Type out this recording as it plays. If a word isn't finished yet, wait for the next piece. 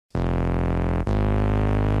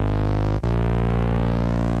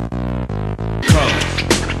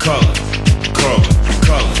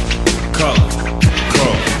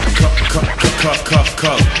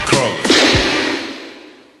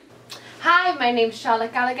Hi, my name's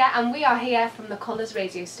Charlotte Gallagher and we are here from the Colours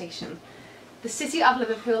radio station, the City of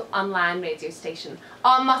Liverpool online radio station.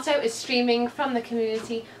 Our motto is streaming from the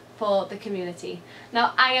community for the community.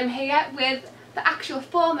 Now I am here with the actual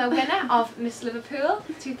former winner of Miss Liverpool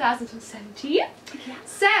 2017. Yeah.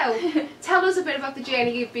 So, tell us a bit about the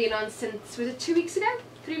journey you've been on since, was it 2 weeks ago?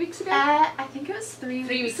 3 weeks ago? I think it was 3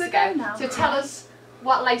 weeks ago now. So tell us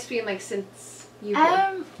what life's been like since you've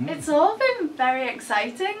won. It's all been very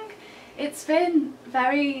exciting. It's been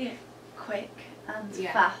very quick and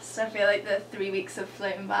fast. I feel like the 3 weeks have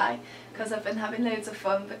flown by because I've been having loads of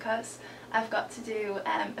fun because I've got to do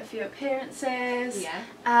a few appearances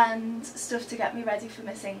and stuff to get me ready for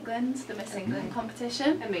Miss England, the Miss England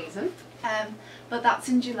competition. Amazing. But that's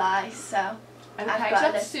in July, so I've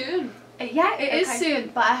got that's soon. Yeah, it is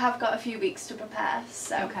soon, but I have got a few weeks to prepare,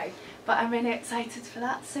 so but I'm really excited for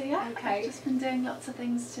that, so yeah, I've just been doing lots of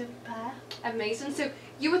things to prepare. Amazing. So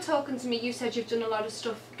you were talking to me, you said you've done a lot of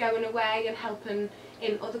stuff going away and helping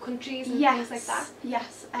in other countries and things like that?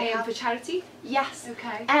 Yes, I have. For charity? Yes.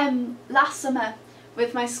 Okay. Last summer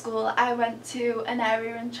with my school I went to an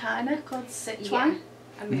area in China called Sichuan.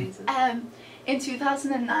 Yeah. Amazing. In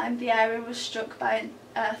 2009 the area was struck by an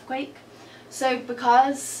earthquake, so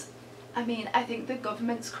because I think the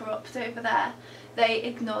government's corrupt over there, they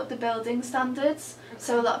ignored the building standards,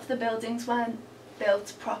 so a lot of the buildings weren't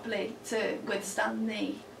built properly to withstand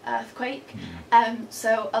the earthquake,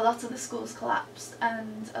 so a lot of the schools collapsed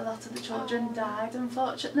and a lot of the children died,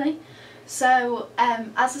 unfortunately. So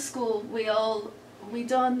as a school we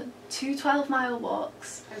done 2 12-mile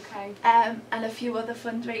walks and a few other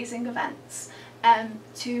fundraising events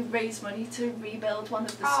to raise money to rebuild one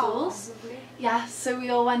of the schools. Lovely. Yeah, so we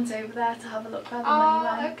all went over there to have a look where the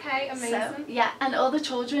money went. Okay, amazing. So, yeah, and all the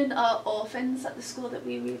children are orphans at the school that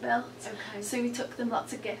we rebuilt. Okay. So we took them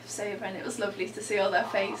lots of gifts over and it was lovely to see all their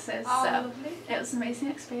faces. Oh, so lovely. It was an amazing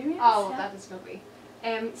experience. Oh, that is lovely.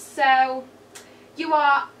 So you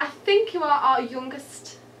are, I think you are our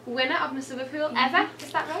youngest winner of Miss Liverpool ever,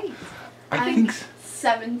 is that right? I think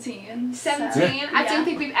 17. 17. I don't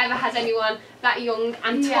think we've ever had anyone that young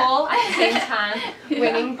and tall at the same time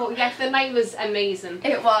winning, but yeah, the night was amazing.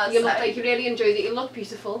 It was. You looked like you really enjoyed it, you looked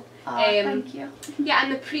beautiful. Oh, thank you. Yeah,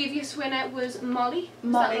 and the previous winner was Molly,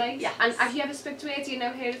 is that right? Yes. And have you ever spoken to her? Do you know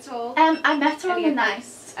her at all? I met her on the night.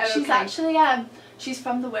 Oh, she's actually, she's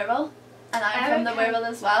from the Wirral, and I'm from the Wirral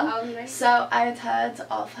as well. Oh, nice. So I had heard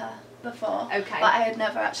of her before, but I had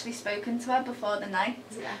never actually spoken to her before the night.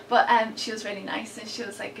 Yeah. But she was really nice and she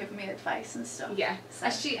was like giving me advice and stuff. Yeah. So.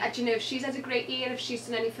 Do you know if she's had a great year, if she's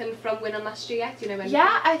done anything from winning last year yet? Do you know anything?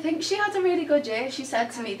 Yeah, I think she had a really good year. She said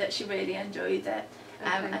to me that she really enjoyed it.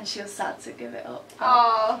 And she was sad to give it up.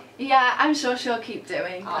 Oh. Yeah, I'm sure she'll keep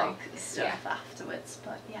doing like stuff afterwards,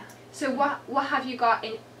 but yeah. So what have you got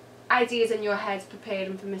in ideas in your head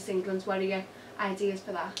preparing for Miss England? What are your ideas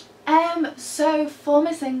for that? So for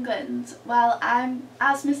Miss England, well,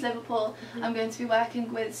 as Miss Liverpool, I'm going to be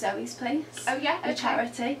working with Zoe's Place. Oh yeah, a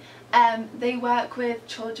charity. They work with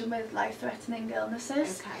children with life-threatening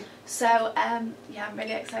illnesses. Okay. So yeah, I'm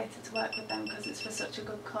really excited to work with them because it's for such a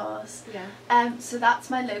good cause. Yeah. So that's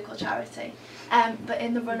my local charity. But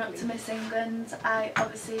in the run-up to Miss England,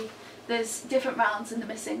 there's different rounds in the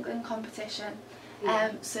Miss England competition.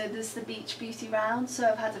 So there's the Beach Beauty round, so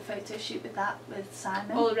I've had a photo shoot with that with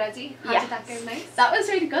Simon. Already? How did that go? Nice? That was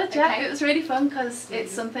really good, yeah. It was really fun because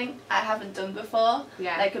it's something I haven't done before,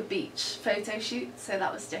 like a beach photo shoot, so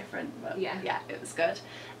that was different, but yeah, it was good.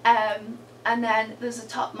 And then there's a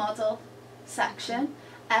top model section,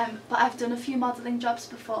 but I've done a few modelling jobs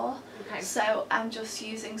before, so I'm just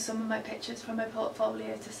using some of my pictures from my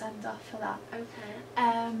portfolio to send off for that.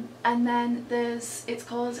 And then it's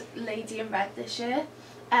called Lady in Red this year,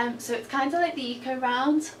 so it's kind of like the eco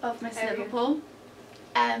round of Miss Liverpool,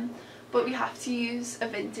 but we have to use a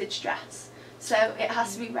vintage dress, so it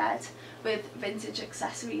has to be red with vintage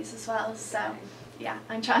accessories as well, so yeah,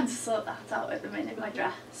 I'm trying to sort that out at the minute, my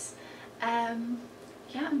dress.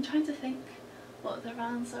 Yeah, I'm trying to think what the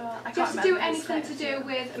rounds are. I can't remember. Do anything to do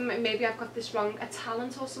with, maybe I've got this wrong, a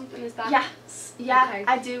talent or something, is that? Yes, yeah,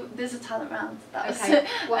 I do. There's a talent round. That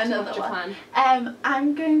was another one.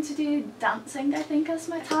 I'm going to do dancing, I think, as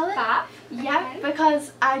my talent. Yeah,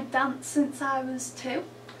 because I danced since I was 2.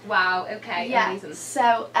 Wow, okay, yeah, amazing.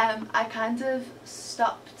 So I kind of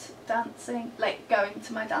stopped dancing, like going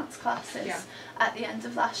to my dance classes at the end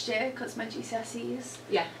of last year because my GCSEs.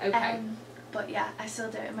 Yeah, okay. But yeah, I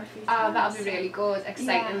still do it in my free time. Oh, that'll be really good,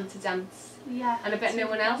 exciting to dance. Yeah. And I bet no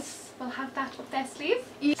one else will have that up their sleeve.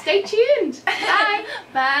 Stay tuned. Bye.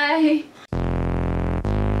 Bye.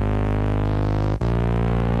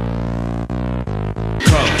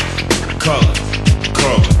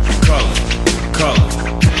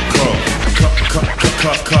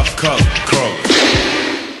 cut, cut.